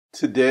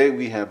Today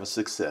we have a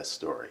success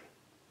story.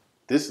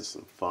 This is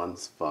some fun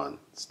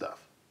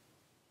stuff.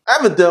 I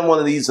haven't done one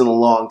of these in a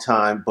long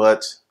time,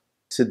 but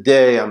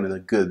today I'm in a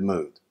good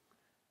mood.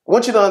 I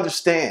want you to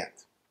understand,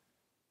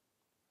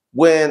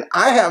 when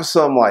I have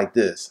something like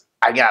this,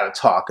 I gotta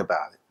talk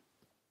about it.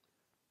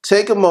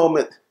 Take a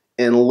moment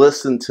and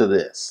listen to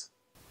this.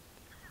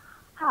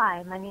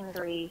 Hi, my name is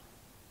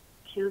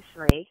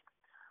 323.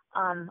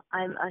 I'm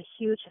a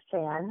huge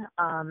fan.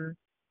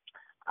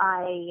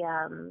 I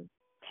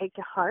take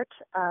to heart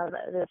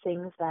the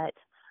things that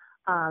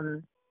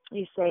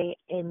you say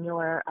in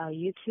your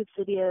YouTube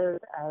videos,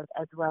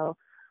 as well.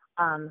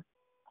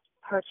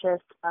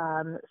 Purchased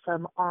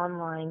some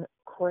online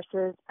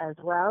courses as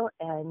well,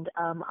 and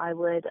I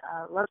would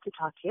love to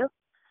talk to you.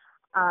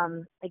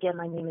 Again,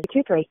 my name is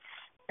 23.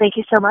 Thank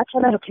you so much,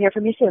 and I hope to hear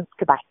from you soon.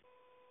 Goodbye.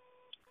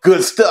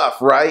 Good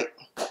stuff, right?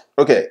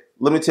 Okay,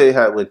 let me tell you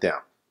how it went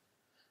down.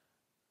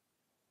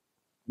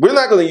 We're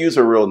not going to use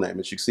her real name.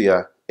 As you can see,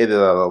 I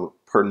edited out all the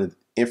pertinent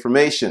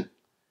information.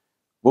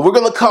 But we're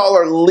going to call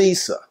her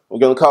Lisa. We're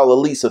going to call her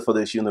Lisa for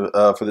this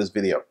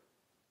video.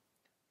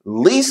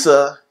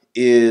 Lisa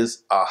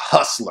is a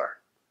hustler.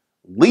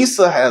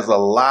 Lisa has a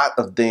lot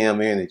of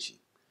damn energy.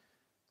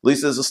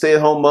 Lisa is a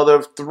stay-at-home mother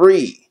of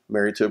 3,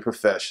 married to a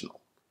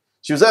professional.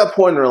 She was at a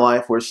point in her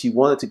life where she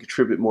wanted to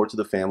contribute more to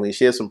the family.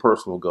 She has some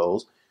personal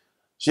goals.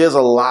 She has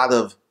a lot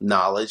of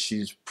knowledge.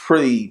 She's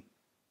pretty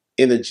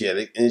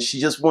energetic, and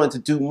she just wanted to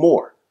do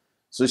more.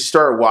 So she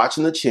started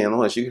watching the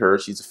channel. As you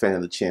heard, she's a fan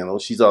of the channel.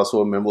 She's also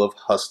a member of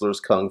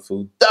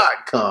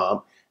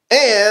HustlersKungFu.com,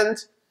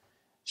 and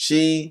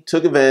she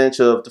took advantage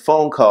of the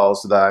phone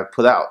calls that I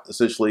put out.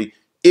 Essentially,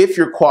 if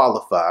you're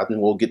qualified,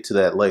 and we'll get to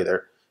that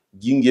later,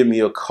 you can give me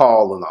a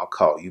call and I'll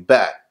call you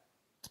back.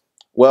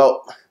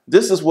 Well,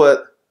 this is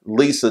what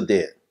Lisa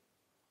did.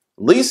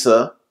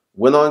 Lisa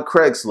went on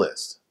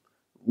Craigslist.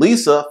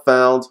 Lisa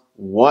found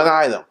one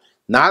item.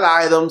 Not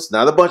items,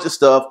 not a bunch of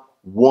stuff,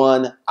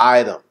 one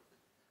item.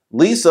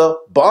 Lisa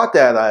bought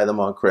that item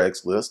on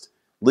Craigslist.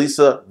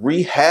 Lisa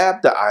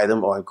rehabbed the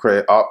item on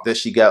that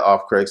she got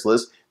off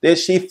Craigslist. Then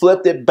she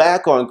flipped it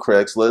back on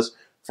Craigslist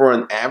for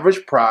an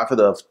average profit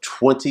of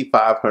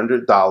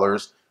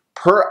 $2,500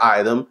 per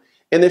item.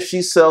 And if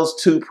she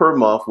sells 2 per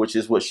month, which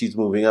is what she's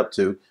moving up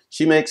to,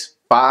 she makes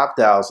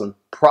 $5,000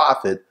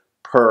 profit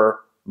per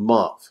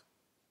month.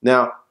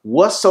 Now,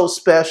 what's so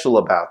special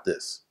about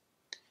this?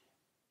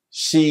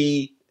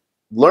 She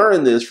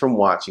learned this from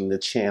watching the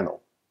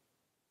channel.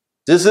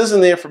 This isn't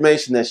the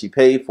information that she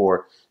paid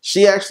for.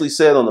 She actually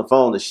said on the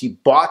phone that she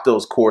bought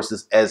those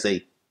courses as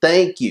a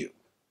thank you.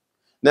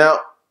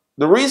 Now,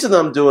 the reason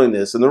I'm doing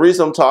this and the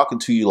reason I'm talking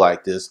to you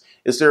like this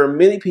is there are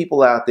many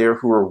people out there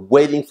who are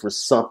waiting for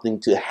something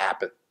to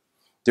happen.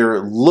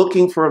 They're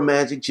looking for a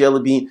magic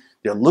jelly bean.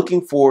 They're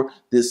looking for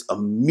this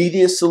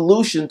immediate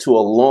solution to a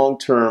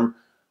long-term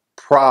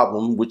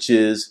problem, which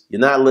is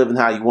you're not living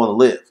how you want to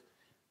live.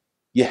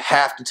 You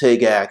have to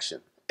take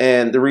action.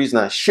 And the reason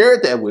I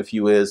shared that with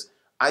you is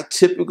I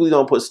typically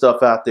don't put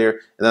stuff out there,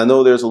 and I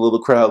know there's a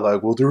little crowd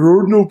like, well, there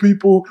are no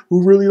people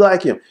who really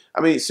like him.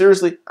 I mean,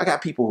 seriously, I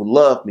got people who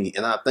love me,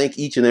 and I thank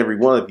each and every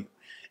one of you.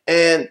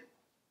 And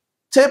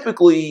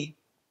typically,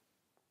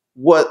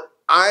 what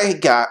I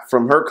got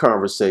from her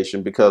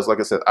conversation, because like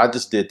I said, I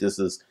just did this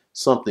as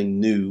something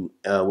new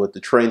with the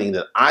training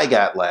that I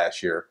got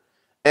last year,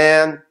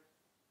 and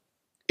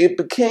it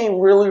became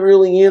really,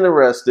 really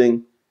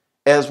interesting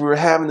as we were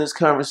having this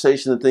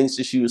conversation, the things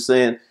that she was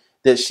saying,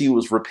 that she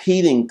was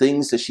repeating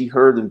things that she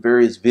heard in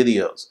various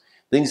videos,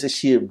 things that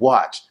she had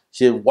watched.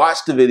 She had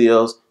watched the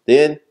videos,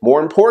 then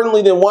more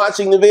importantly than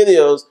watching the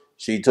videos,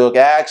 she took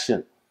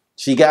action.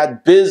 She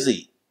got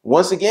busy.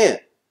 Once again,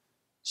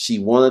 she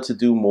wanted to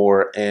do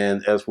more,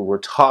 and as we were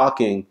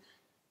talking,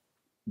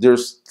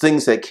 there's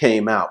things that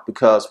came out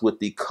because with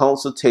the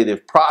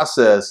consultative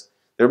process,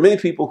 there are many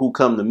people who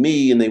come to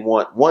me and they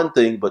want one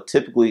thing, but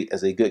typically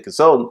as a good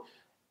consultant,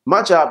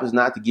 my job is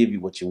not to give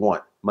you what you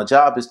want. My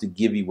job is to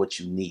give you what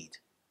you need.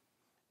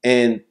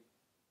 And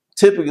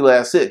typically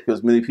that's it,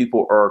 because many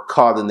people are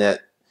caught in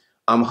that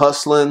I'm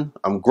hustling,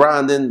 I'm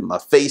grinding, my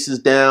face is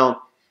down,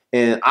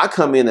 and I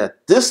come in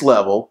at this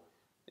level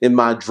in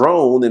my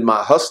drone, in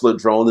my hustler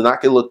drone, and I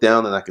can look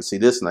down and I can see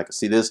this and I can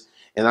see this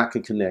and I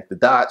can connect the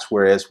dots,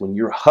 whereas when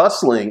you're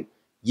hustling,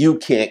 you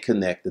can't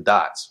connect the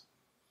dots.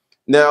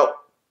 Now,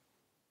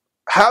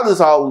 how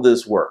does all of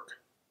this work?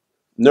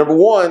 Number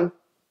one,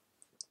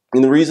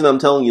 and the reason I'm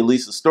telling you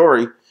Lisa's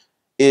story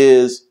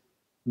is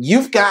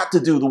you've got to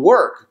do the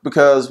work,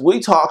 because we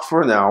talked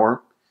for an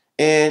hour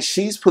and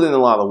she's put in a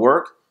lot of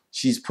work.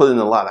 She's put in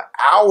a lot of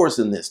hours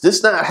in this.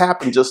 This not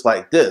happened just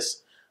like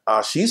this.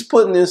 She's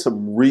putting in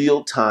some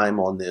real time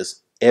on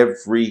this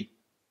every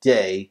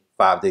day,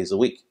 5 days a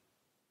week.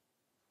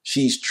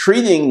 She's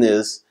treating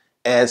this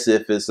as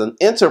if it's an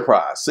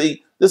enterprise.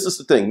 See, this is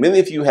the thing. Many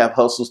of you have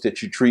hustles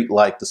that you treat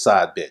like the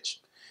side bitch,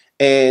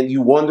 and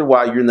you wonder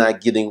why you're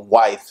not getting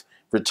wife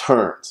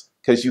returns,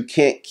 because you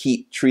can't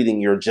keep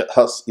treating your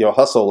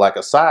hustle like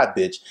a side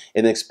bitch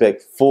and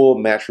expect full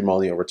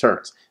matrimonial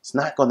returns. It's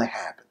not going to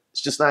happen.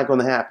 It's just not going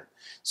to happen.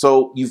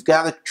 So you've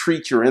got to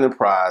treat your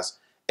enterprise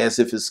as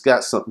if it's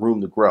got some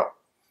room to grow.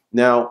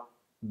 Now,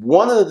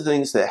 one of the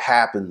things that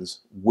happens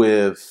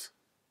with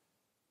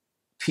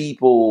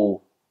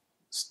people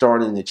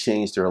starting to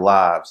change their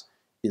lives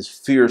is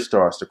fear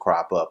starts to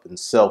crop up and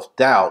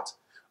self-doubt.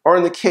 Or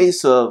in the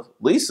case of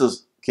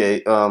Lisa's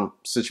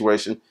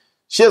situation,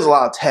 she has a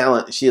lot of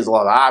talent and she has a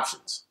lot of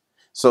options.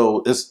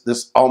 So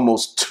there's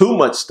almost too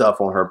much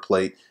stuff on her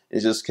plate.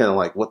 It's just kind of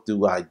like, what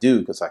do I do?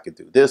 Because I could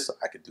do this,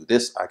 I could do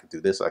this, I could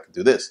do this, I could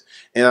do this.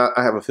 And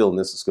I have a feeling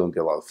this is going to be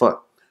a lot of fun.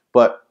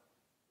 But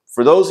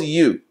for those of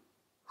you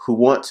who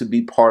want to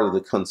be part of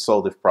the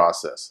consultative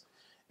process,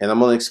 and I'm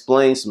going to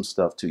explain some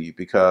stuff to you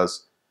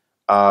because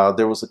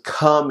there was a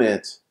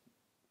comment,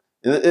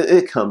 and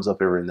it comes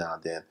up every now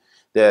and then,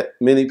 that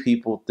many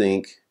people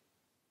think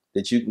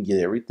that you can get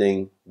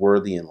everything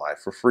worthy in life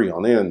for free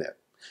on the internet.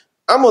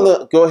 I'm going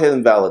to go ahead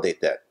and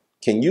validate that.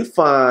 Can you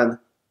find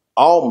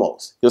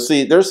almost? You'll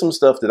see there's some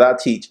stuff that I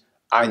teach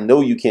I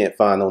know you can't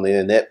find on the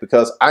internet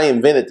because I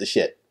invented the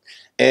shit.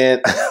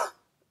 And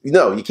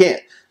no, you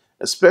can't.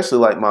 Especially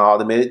like my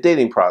automated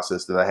dating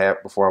process that I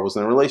had before I was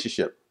in a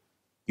relationship.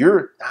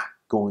 You're not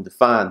going to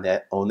find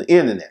that on the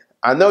internet.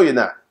 I know you're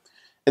not.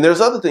 And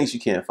there's other things you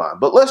can't find.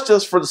 But let's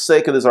just, for the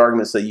sake of this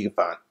argument, say you can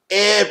find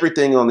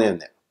everything on the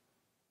internet.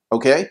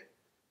 Okay?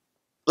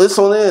 It's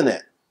on the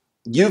internet.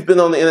 You've been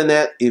on the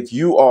internet, if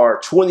you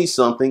are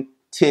 20-something,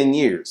 10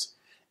 years.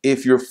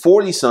 If you're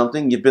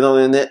 40-something, you've been on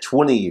the internet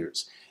 20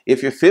 years.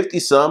 If you're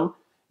 50-something,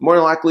 more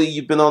than likely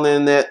you've been on the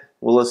internet,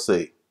 well, let's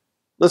see.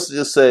 Let's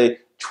just say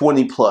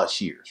 20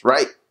 plus years,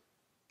 right?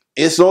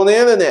 It's on the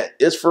internet.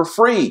 It's for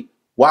free.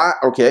 Why?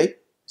 Okay,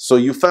 so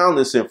you found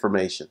this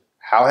information.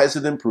 How has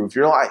it improved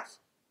your life?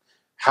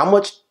 How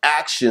much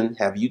action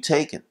have you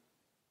taken?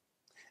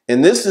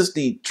 And this is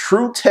the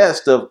true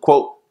test of,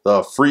 quote,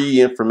 the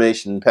free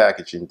information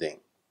packaging thing.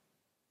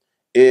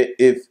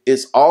 If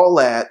it's all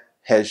that,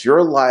 has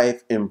your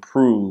life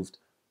improved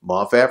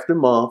month after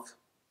month,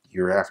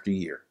 year after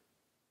year?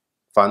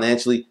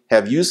 Financially,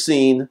 have you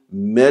seen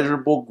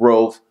measurable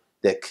growth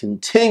that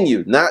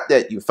continued? Not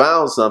that you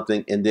found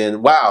something and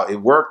then, wow, it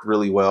worked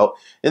really well,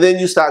 and then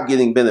you stop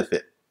getting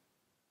benefit.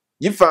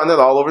 You found that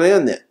all over the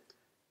internet.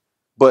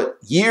 But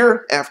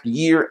year after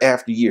year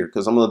after year,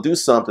 because I'm going to do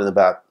something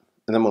about,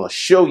 and I'm going to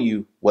show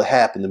you what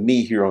happened to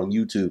me here on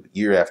YouTube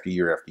year after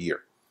year after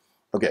year.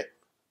 Okay,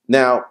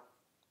 now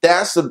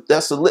that's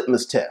a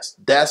litmus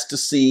test. That's to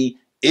see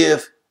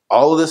if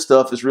all of this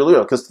stuff is really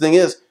real. Because the thing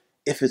is,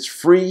 if it's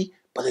free,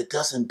 but it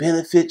doesn't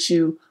benefit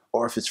you,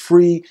 or if it's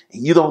free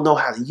and you don't know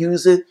how to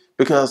use it,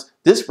 because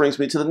this brings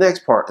me to the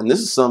next part. And this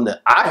is something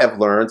that I have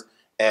learned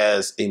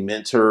as a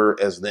mentor,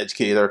 as an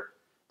educator,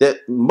 that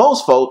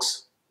most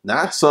folks,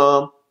 not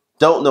some,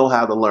 don't know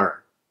how to learn.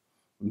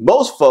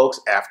 Most folks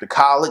after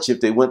college, if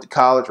they went to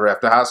college or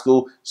after high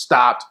school,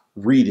 stopped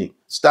reading,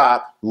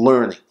 stopped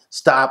learning,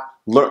 stopped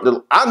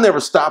learning. I never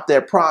stopped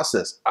that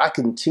process. I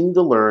continue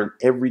to learn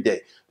every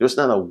day. There's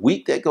not a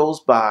week that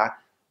goes by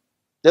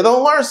that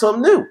don't learn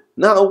something new.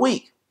 Not a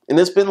week. And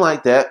it's been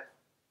like that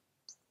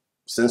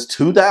since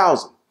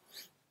 2000.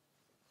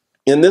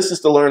 And this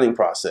is the learning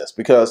process,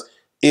 because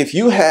if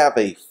you have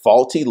a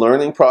faulty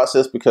learning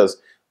process,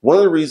 because one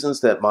of the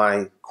reasons that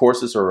my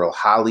courses are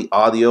highly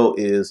audio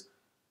is,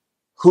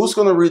 who's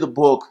going to read a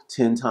book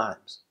 10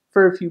 times?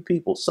 Very few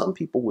people. Some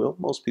people will.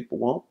 Most people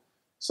won't.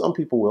 Some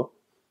people will.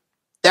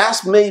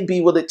 That's maybe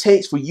what it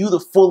takes for you to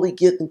fully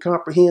get and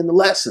comprehend the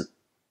lesson.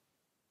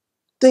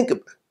 Think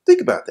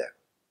about that.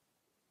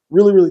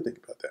 Really, really think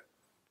about that.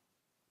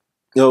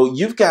 You know,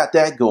 you've got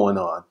that going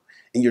on,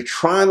 and you're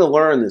trying to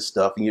learn this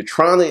stuff, and you're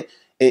trying to,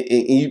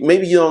 and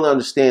maybe you don't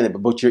understand it,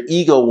 but your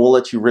ego won't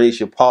let you raise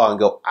your paw and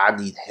go, I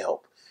need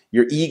help.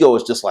 Your ego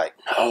is just like,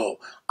 no,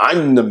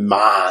 I'm the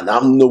man,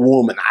 I'm the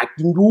woman, I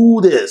can do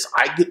this.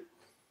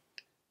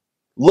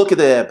 Look at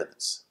the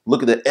evidence.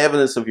 Look at the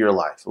evidence of your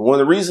life. And one of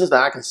the reasons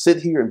that I can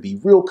sit here and be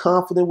real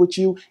confident with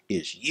you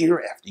is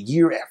year after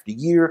year after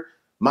year,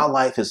 my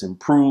life has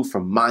improved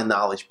from my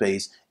knowledge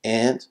base,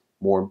 and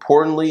more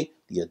importantly,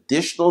 the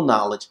additional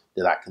knowledge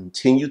that I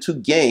continue to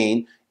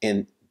gain,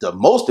 and the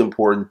most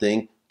important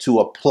thing, to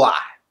apply.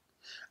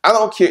 I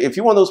don't care if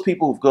you're one of those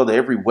people who go to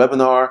every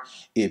webinar,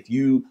 if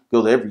you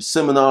go to every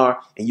seminar,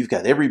 and you've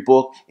got every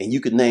book, and you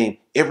can name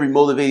every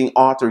motivating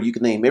author, you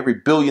can name every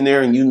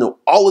billionaire, and you know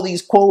all of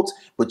these quotes,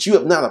 but you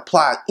have not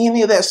applied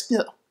any of that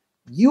stuff.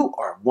 You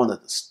are one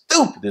of the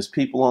stupidest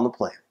people on the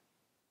planet,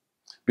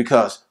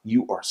 because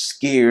you are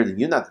scared and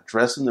you're not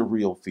addressing the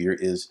real fear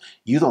is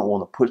you don't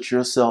want to put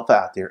yourself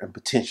out there and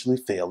potentially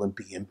fail and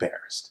be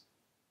embarrassed.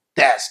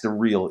 That's the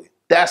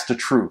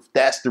truth.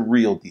 That's the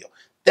real deal.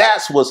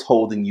 That's what's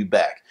holding you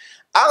back.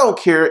 I don't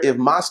care if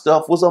my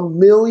stuff was $1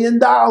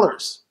 million.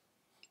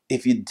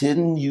 If you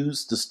didn't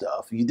use the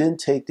stuff, you didn't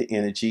take the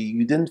energy,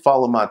 you didn't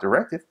follow my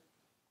directive,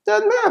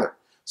 doesn't matter.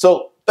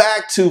 So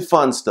back to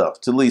fun stuff,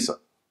 to Lisa.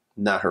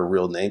 Not her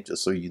real name,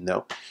 just so you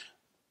know.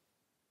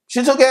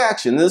 She took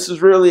action. This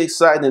is really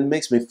exciting and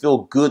makes me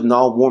feel good and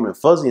all warm and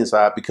fuzzy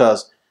inside,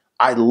 because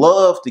I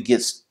love to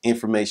get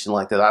information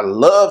like that. I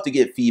love to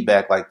get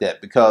feedback like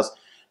that, because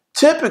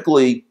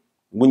Typically,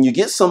 when you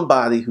get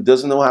somebody who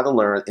doesn't know how to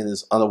learn and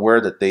is unaware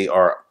that they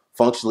are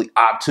functionally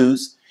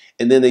obtuse,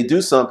 and then they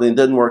do something and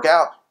it doesn't work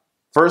out,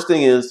 first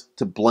thing is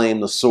to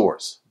blame the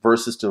source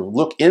versus to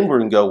look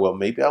inward and go, well,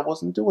 maybe I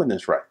wasn't doing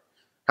this right.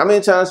 How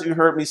many times have you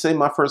heard me say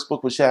my first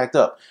book was shacked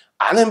up?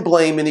 I didn't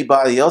blame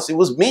anybody else. It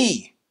was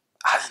me.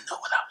 I didn't know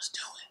what I was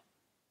doing,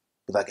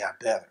 but I got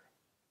better.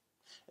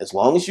 As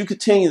long as you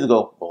continue to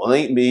go, well, it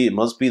ain't me, it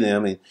must be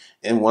them.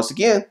 And once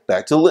again,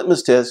 back to the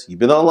litmus test. You've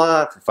been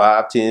online for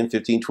 5, 10,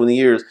 15, 20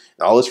 years,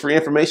 and all this free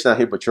information out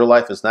here, but your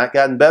life has not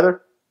gotten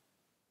better.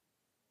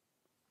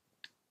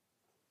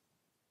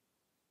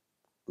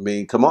 I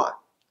mean, come on.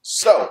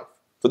 So,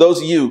 for those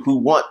of you who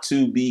want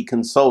to be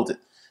consulted,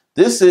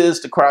 this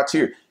is the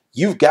criteria.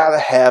 You've got to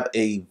have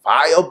a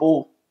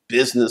viable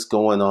business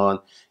going on.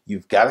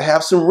 You've got to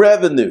have some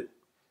revenue.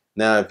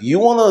 Now, if you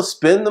want to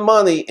spend the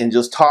money and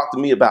just talk to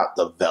me about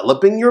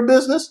developing your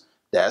business,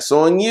 that's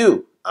on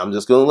you. I'm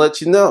just going to let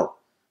you know.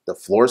 The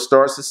floor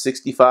starts at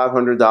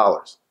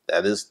 $6,500.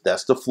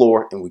 That's the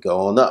floor, and we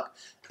go on up.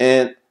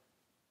 And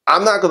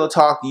I'm not going to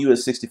talk to you at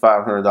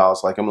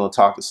 $6,500 like I'm going to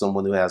talk to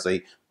someone who has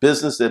a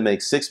business that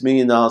makes $6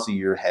 million a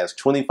year, has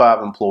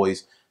 25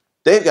 employees.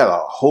 They've got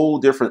a whole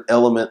different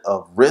element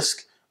of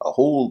risk, a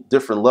whole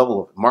different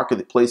level of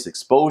marketplace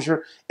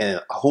exposure,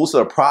 and a whole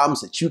set of problems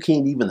that you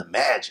can't even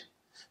imagine.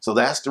 So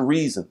that's the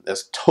reason.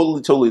 That's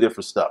totally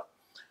different stuff.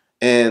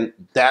 And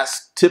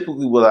that's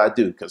typically what I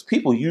do, because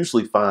people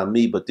usually find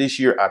me, but this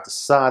year I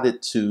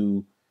decided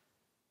to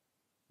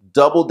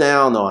double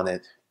down on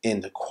it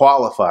and to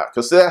qualify,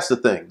 because that's the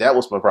thing. That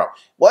was my problem.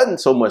 It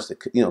wasn't so much that,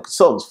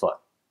 consulting's fun.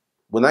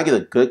 When I get a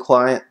good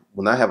client,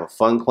 when I have a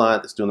fun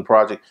client that's doing the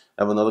project,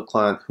 I have another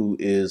client who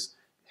is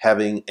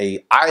having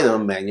a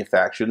item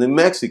manufactured in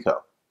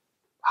Mexico.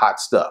 Hot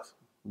stuff.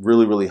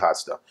 Really hot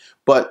stuff.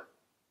 But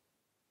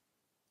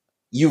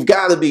you've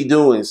got to be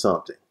doing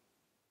something.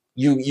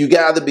 You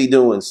got to be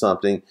doing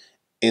something,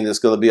 and it's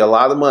going to be a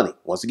lot of money.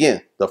 Once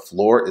again, the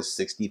floor is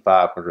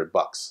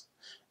 $6,500.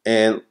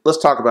 And let's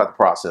talk about the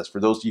process. For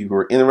those of you who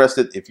are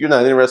interested, if you're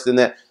not interested in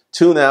that,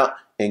 tune out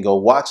and go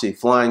watch a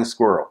flying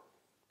squirrel.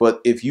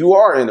 But if you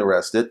are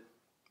interested,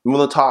 I'm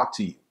going to talk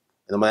to you,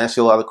 and I'm going to ask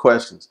you a lot of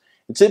questions.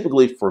 And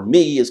typically for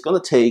me, it's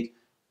going to take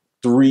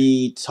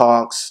 3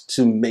 talks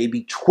to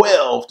maybe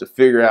 12 to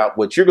figure out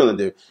what you're going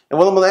to do. And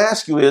what I'm going to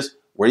ask you is,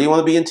 where do you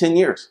want to be in 10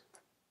 years?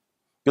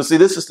 Because see,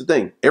 this is the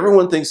thing.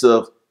 Everyone thinks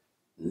of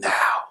now.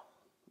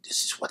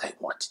 This is what I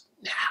want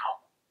now.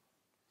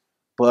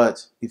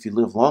 But if you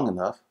live long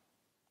enough,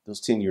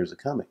 those 10 years are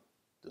coming.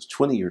 Those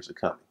 20 years are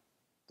coming.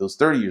 Those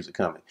 30 years are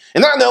coming.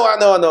 And I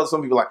know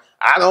some people are like,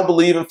 I don't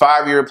believe in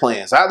 5-year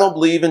plans. I don't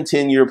believe in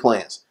 10-year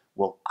plans.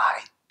 Well,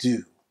 I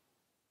do.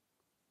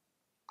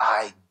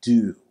 I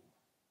do.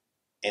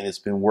 And it's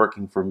been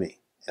working for me.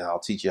 And I'll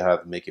teach you how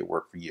to make it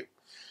work for you.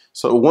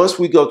 So once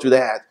we go through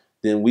that,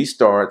 then we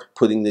start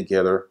putting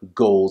together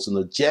goals and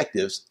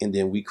objectives, and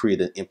then we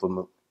create an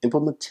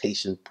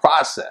implementation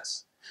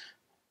process.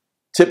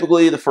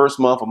 Typically, the first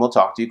month, I'm going to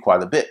talk to you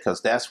quite a bit,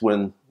 because that's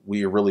when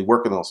we are really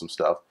working on some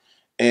stuff.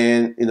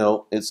 And,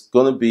 it's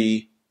going to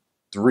be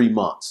 3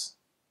 months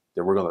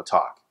that we're going to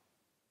talk.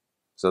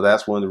 So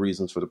that's one of the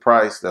reasons for the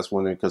price. That's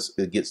because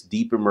it gets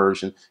deep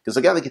immersion, because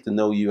I got to get to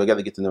know you. I got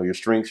to get to know your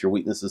strengths, your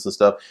weaknesses and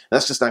stuff.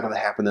 That's just not going to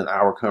happen in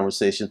our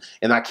conversation.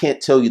 And I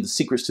can't tell you the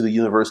secrets to the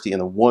university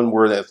in a one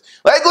word. That's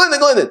like,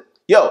 Glendon,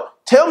 yo,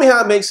 tell me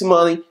how to make some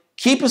money.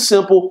 Keep it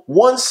simple.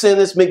 1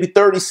 sentence, maybe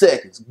 30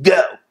 seconds.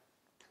 Go.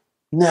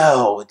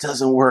 No, it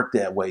doesn't work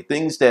that way.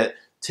 Things that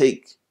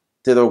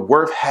are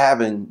worth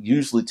having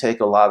usually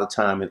take a lot of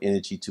time and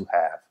energy to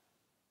have.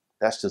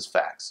 That's just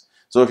facts.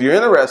 So if you're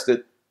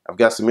interested, I've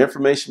got some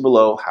information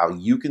below how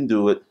you can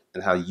do it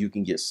and how you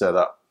can get set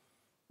up.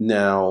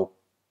 Now,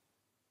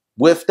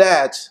 with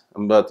that,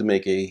 I'm about to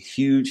make a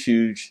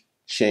huge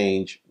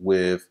change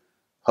with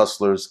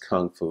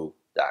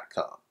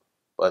hustlerskungfu.com.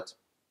 But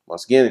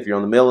once again, if you're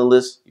on the mailing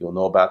list, you'll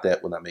know about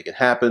that when I make it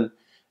happen.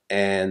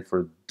 And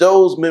for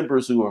those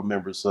members who are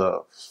members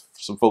of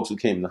some folks who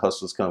came to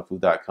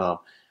hustlerskungfu.com,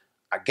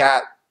 I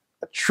got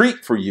a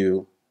treat for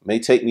you. It may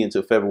take me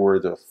until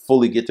February to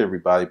fully get to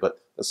everybody, but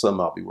that's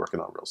something I'll be working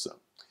on real soon.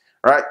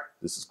 All right,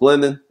 this is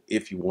Glendon.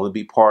 If you want to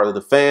be part of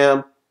the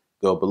fam,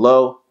 go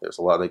below. There's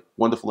a lot of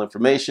wonderful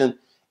information.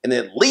 And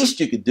at least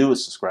you could do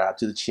is subscribe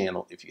to the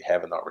channel if you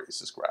haven't already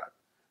subscribed.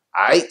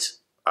 All right?